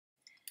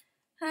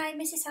Hi,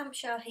 Mrs.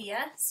 Hampshire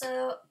here.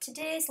 So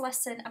today's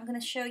lesson I'm going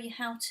to show you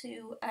how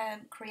to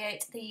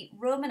create the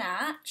Roman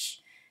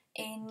arch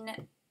in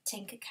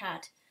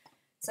Tinkercad.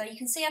 So you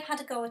can see I've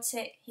had a go at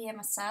it here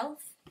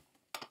myself.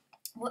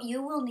 What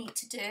you will need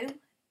to do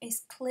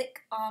is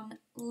click on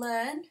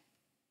Learn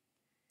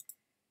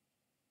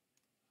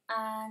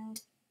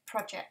and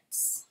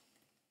Projects.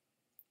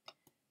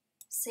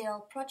 See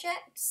all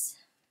projects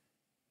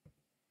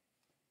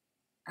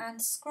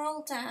and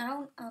scroll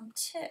down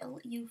until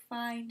you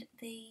find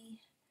the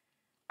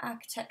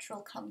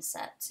architectural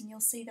concepts, and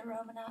you'll see the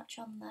Roman arch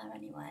on there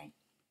anyway.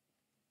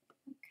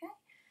 Okay,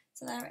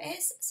 so there it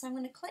is. So I'm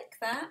going to click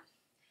that.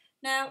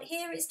 Now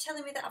here it's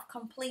telling me that I've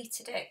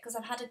completed it because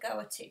I've had a go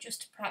at it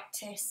just to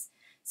practice.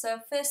 So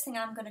first thing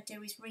I'm going to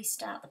do is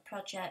restart the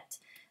project.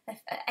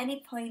 If at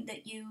any point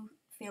that you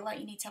feel like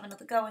you need to have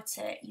another go at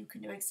it, you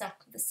can do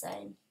exactly the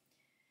same.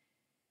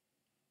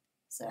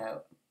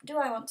 So do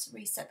I want to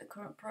reset the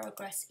current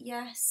progress?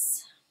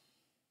 Yes.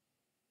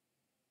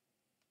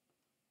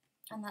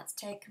 And that's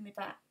taken me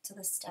back to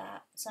the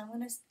start. So I'm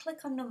going to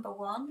click on number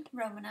 1,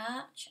 Roman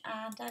arch,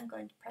 and I'm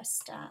going to press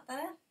start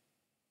there.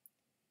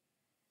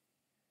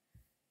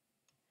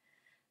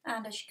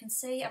 And as you can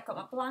see, I've got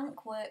my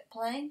blank work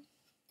plane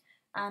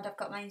and I've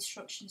got my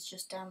instructions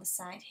just down the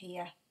side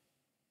here.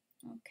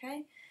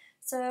 Okay,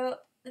 so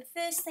the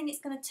first thing it's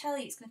going to tell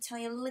you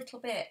a little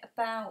bit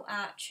about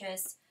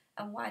arches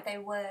and why they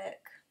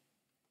work.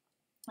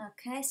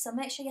 Okay, so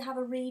make sure you have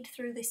a read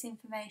through this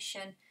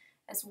information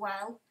as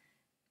well,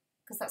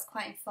 because that's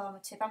quite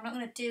informative. I'm not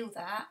going to do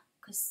that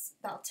because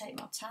that'll take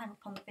more time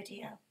upon the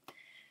video.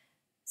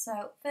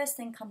 So first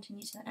thing,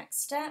 continue to the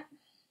next step.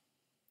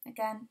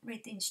 Again,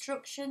 read the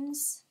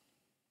instructions.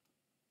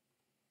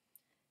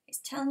 It's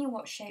telling you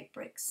what shape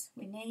bricks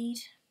we need.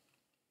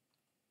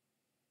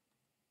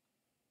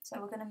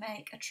 So we're going to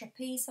make a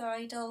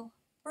trapezoidal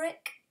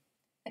brick,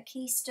 a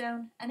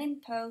keystone, an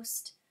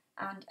impost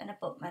and an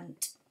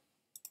abutment.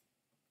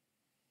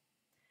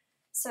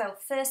 So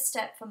first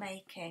step for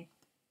making,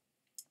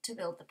 to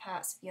build the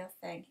parts of your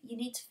thing, you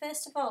need to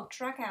first of all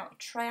drag out a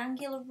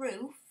triangular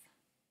roof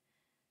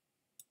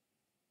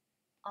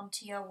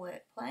onto your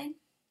work plane.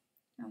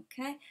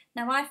 Okay,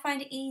 now I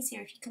find it easier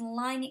if you can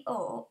line it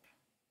up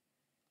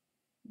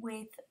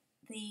with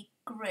the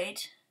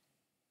grid.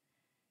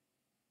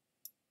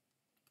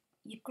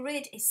 Your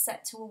grid is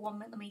set to a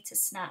 1mm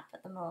snap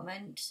at the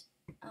moment.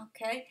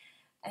 Okay,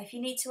 if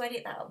you need to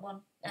edit that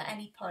at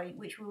any point,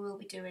 which we will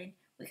be doing,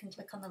 we can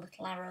click on the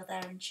little arrow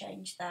there and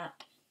change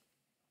that.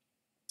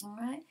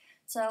 Alright,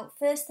 so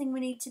first thing we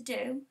need to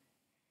do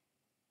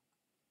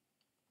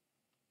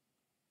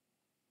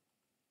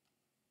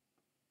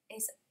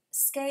is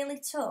scale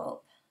it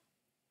up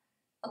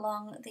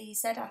along the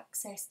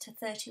z-axis to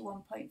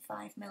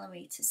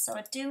 31.5mm. So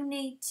I do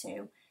need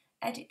to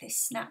edit this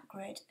snap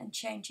grid and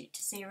change it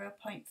to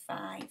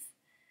 0.5,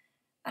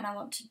 and I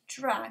want to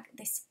drag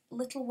this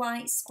little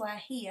white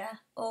square here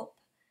up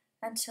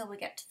until we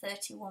get to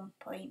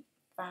 31.5.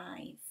 Take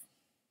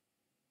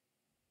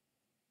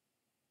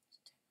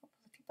up a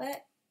little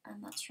bit,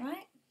 and that's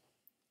right.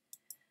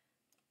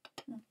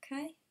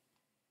 Okay.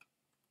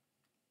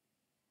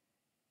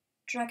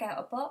 Drag out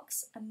a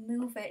box and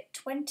move it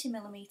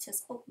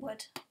 20mm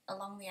upward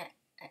along the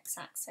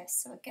x-axis.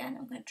 So again,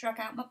 I'm going to drag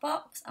out my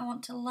box. I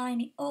want to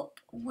line it up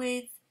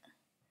with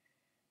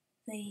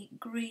the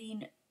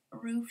green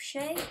roof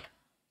shape,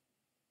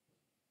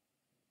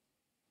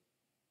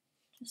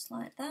 just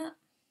like that.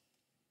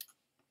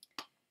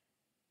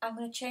 I'm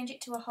going to change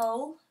it to a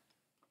hole,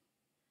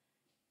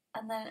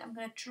 and then I'm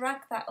going to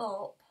drag that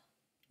up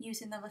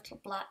using the little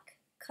black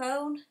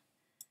cone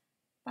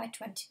by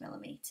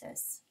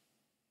 20mm.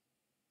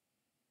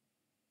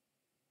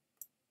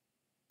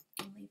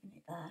 I'm leaving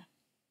it there.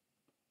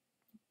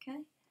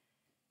 Okay.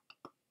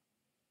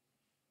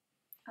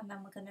 And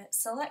then we're going to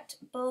select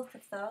both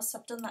of those. So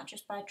I've done that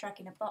just by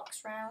dragging a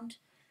box round,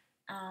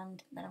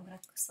 and then I'm going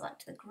to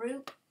select the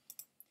group,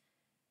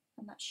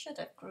 and that should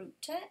have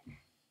grouped it.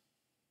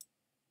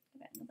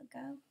 Give it another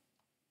go.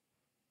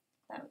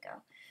 There we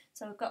go.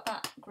 So we've got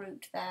that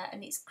grouped there,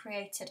 and it's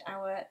created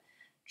our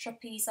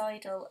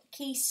trapezoidal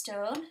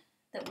keystone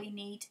that we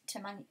need to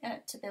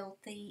build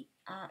the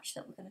arch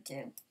that we're going to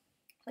do.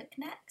 Click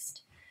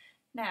next.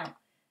 Now,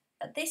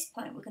 at this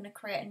point, we're going to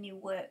create a new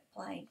work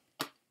plane.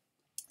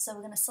 So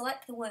we're going to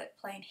select the work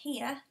plane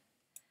here,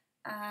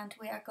 and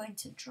we are going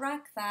to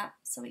drag that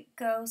so it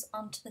goes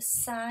onto the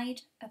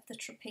side of the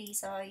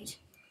trapezoid,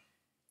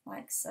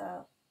 like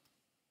so.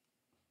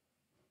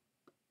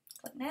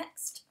 Click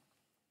next.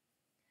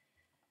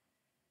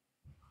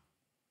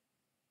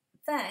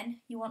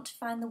 Then you want to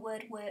find the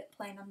word work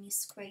plane on your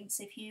screen.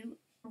 So if you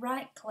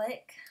right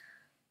click,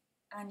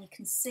 and you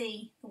can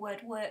see the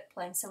word work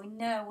plane, so we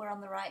know we're on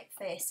the right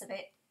face of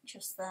it,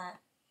 just there.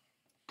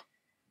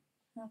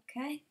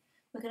 Okay,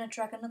 we're going to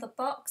drag another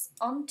box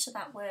onto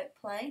that work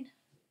plane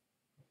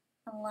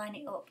and line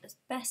it up as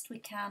best we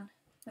can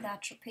with our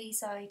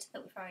trapezoid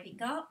that we've already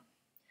got,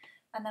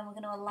 and then we're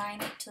going to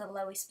align it to the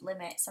lowest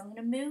limit. So I'm going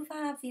to move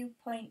our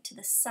viewpoint to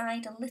the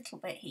side a little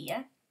bit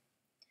here,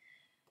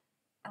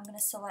 I'm going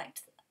to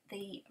select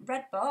the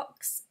red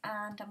box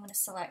and I'm going to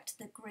select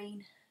the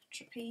green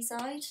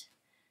trapezoid.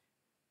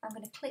 I'm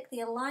going to click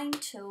the Align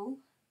tool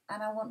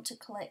and I want to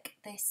click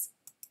this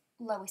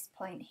lowest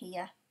point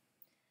here,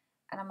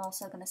 and I'm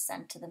also going to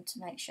centre them to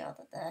make sure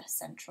that they're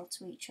central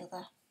to each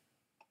other.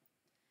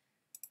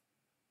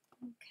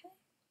 Okay.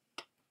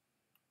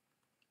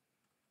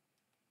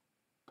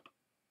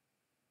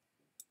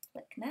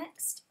 Click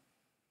Next.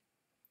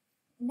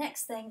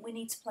 Next thing, we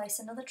need to place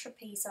another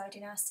trapezoid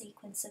in our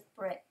sequence of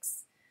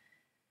bricks.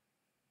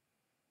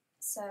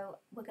 So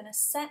we're going to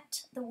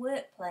set the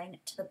work plane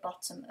to the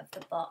bottom of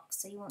the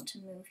box. So you want to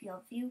move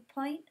your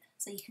viewpoint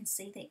so you can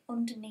see the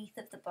underneath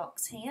of the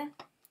box here.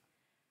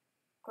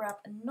 Grab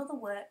another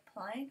work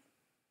plane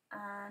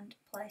and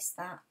place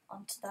that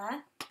onto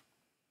there.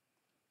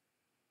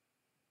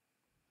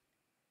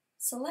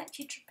 Select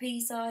your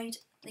trapezoid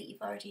that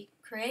you've already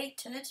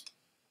created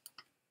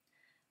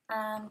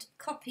and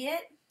copy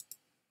it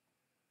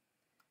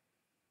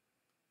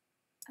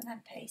and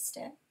then paste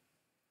it.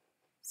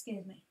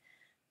 Excuse me.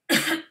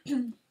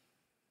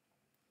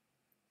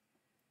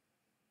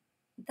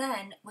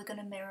 Then we're going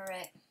to mirror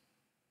it.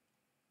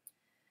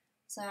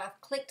 So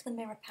I've clicked the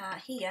mirror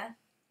part here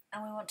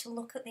and we want to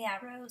look at the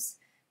arrows.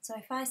 So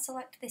if I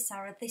select this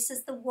arrow, this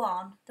is the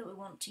one that we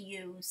want to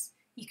use.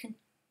 You can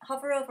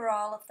hover over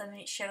all of them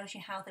and it shows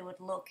you how they would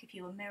look if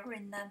you were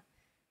mirroring them,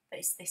 but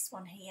it's this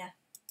one here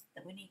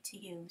that we need to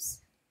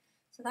use.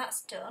 So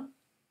that's done.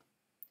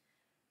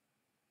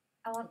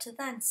 I want to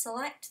then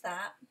select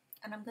that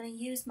and I'm going to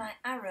use my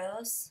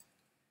arrows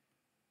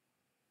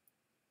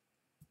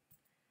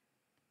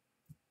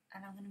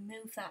and I'm going to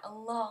move that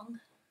along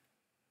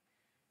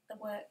the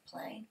work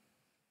plane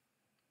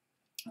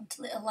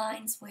until it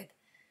aligns with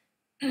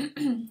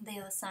the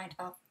other side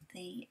of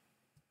the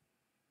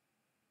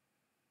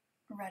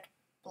red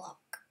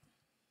block,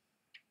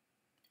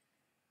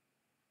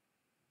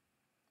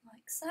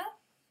 like so.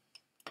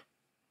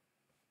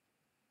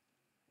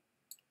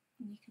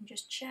 And you can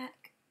just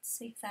check,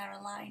 see if they're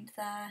aligned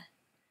there.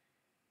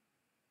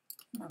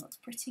 And that looks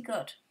pretty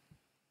good.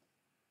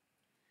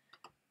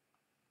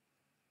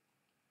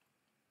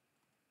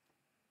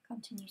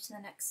 Continue to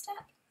the next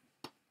step.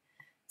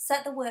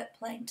 Set the work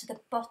plane to the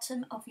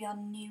bottom of your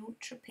new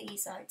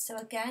trapezoid. So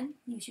again,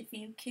 use your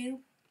view cube,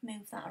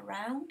 move that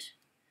around.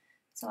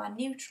 So our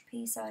new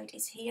trapezoid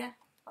is here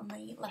on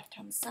the left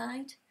hand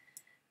side.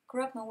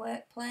 Grab my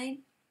work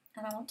plane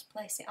and I want to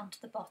place it onto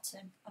the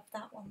bottom of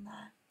that one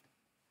there.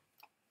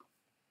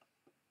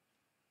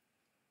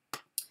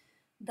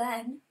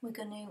 Then we're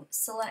going to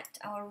select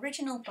our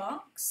original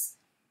box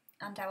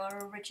and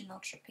our original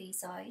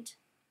trapezoid.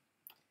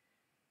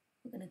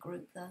 We're going to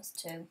group those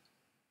two.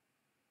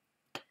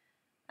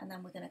 And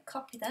then we're going to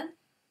copy them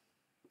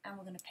and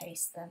we're going to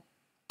paste them.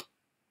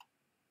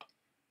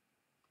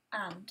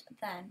 And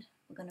then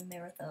we're going to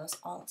mirror those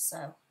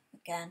also,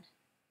 again,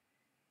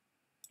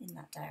 in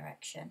that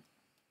direction.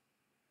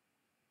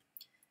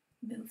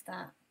 Move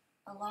that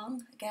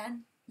along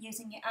again.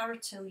 Using your arrow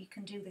tool, you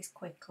can do this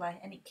quickly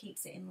and it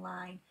keeps it in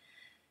line.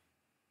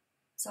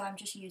 So I'm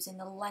just using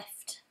the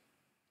left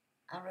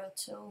arrow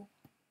tool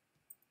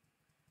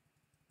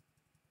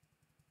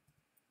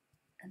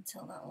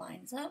until that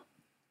lines up.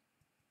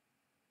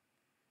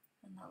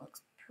 And that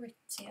looks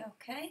pretty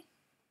okay.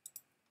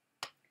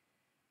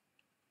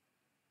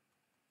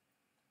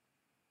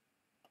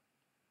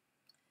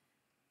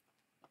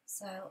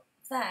 So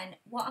then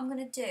what I'm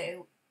going to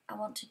do, I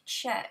want to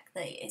check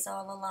that it is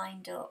all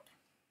aligned up.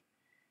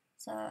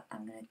 So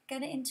I'm going to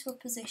get it into a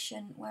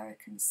position where I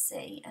can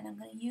see, and I'm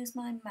going to use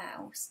my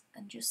mouse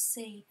and just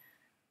see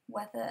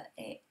whether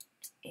it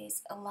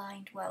is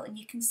aligned well. And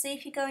you can see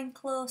if you're going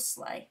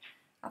closely,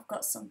 I've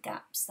got some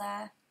gaps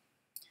there.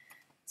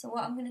 So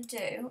what I'm going to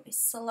do is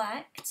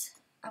select,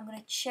 I'm going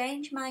to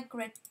change my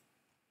grid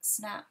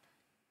snap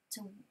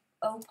to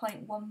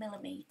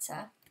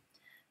 0.1mm,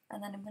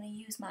 and then I'm going to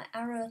use my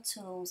arrow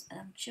tools and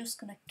I'm just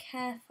going to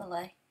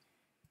carefully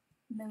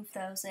move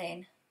those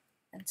in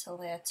until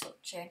they are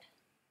touching,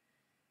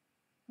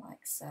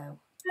 like so,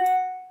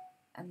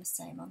 and the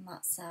same on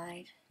that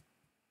side,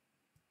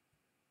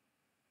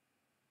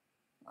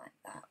 like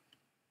that.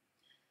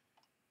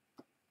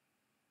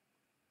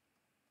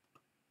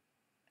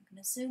 I'm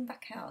going to zoom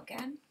back out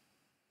again,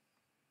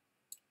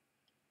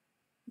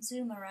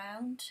 zoom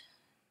around,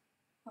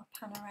 or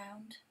pan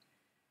around,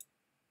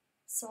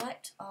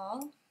 select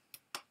all,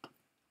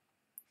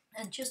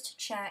 and just to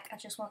check, I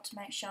just want to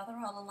make sure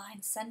they're all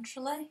aligned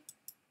centrally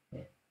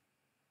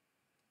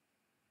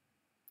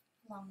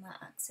along that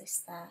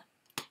axis there.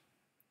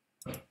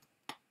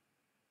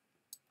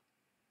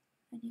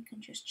 And you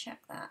can just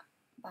check that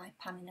by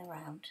panning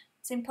around.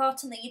 It's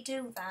important that you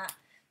do that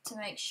to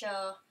make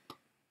sure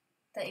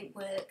that it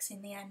works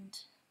in the end.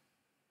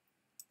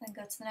 Then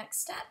go to the next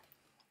step.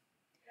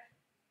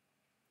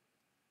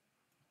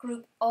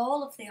 Group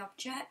all of the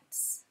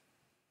objects.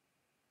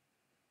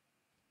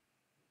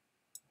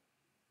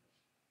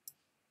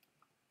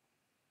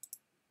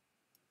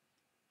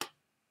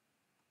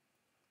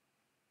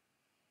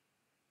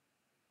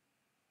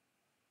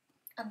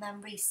 and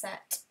then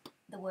reset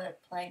the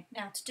work plane.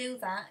 Now to do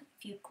that,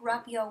 if you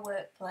grab your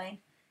work plane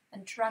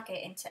and drag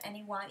it into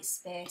any white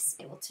space,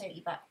 it will take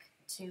you back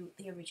to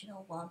the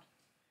original one.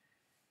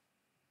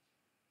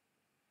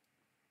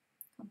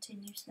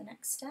 Continue to the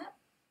next step.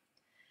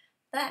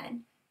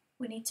 Then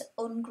we need to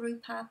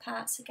ungroup our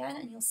parts again,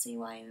 and you'll see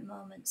why in a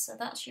moment. So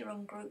that's your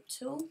ungroup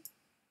tool.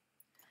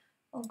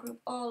 Ungroup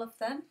all of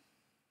them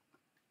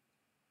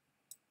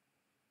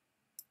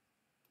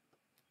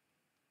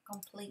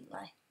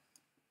completely.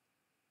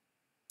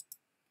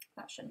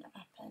 That shouldn't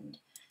have happened.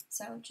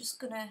 So I'm just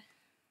going to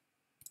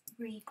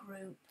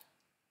regroup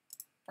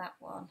that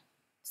one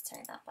to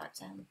take that back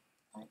down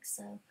like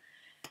so.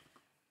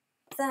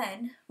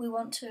 Then we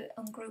want to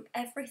ungroup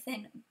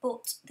everything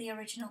but the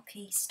original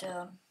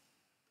keystone,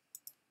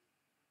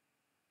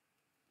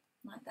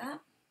 like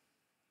that.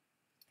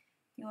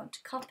 You want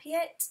to copy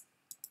it,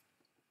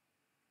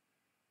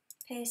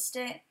 paste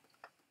it,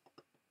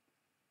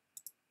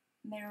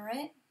 mirror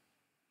it,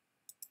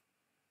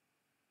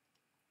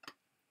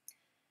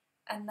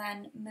 and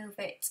then move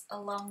it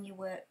along your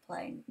work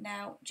plane.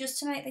 Now, just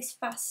to make this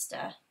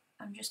faster,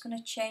 I'm just going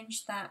to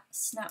change that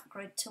snap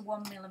grid to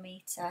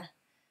 1mm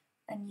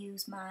and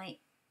use my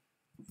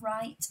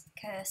right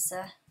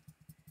cursor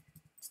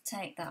to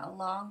take that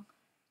along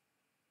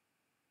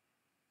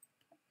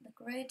the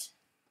grid.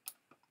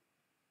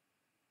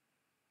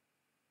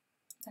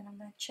 Then I'm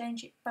going to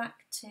change it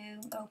back to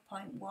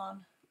 0.1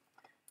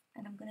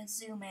 and I'm going to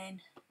zoom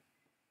in,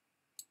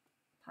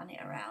 pan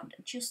it around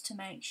just to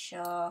make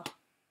sure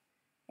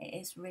it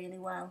is really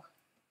well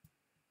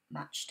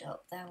matched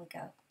up. There we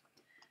go.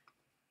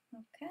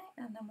 Okay,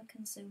 and then we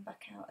can zoom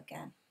back out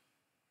again.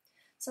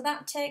 So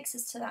that takes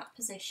us to that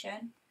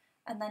position,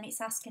 and then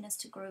it's asking us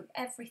to group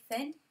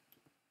everything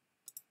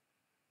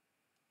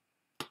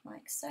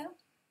like so.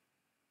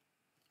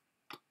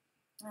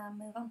 And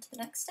move on to the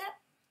next step.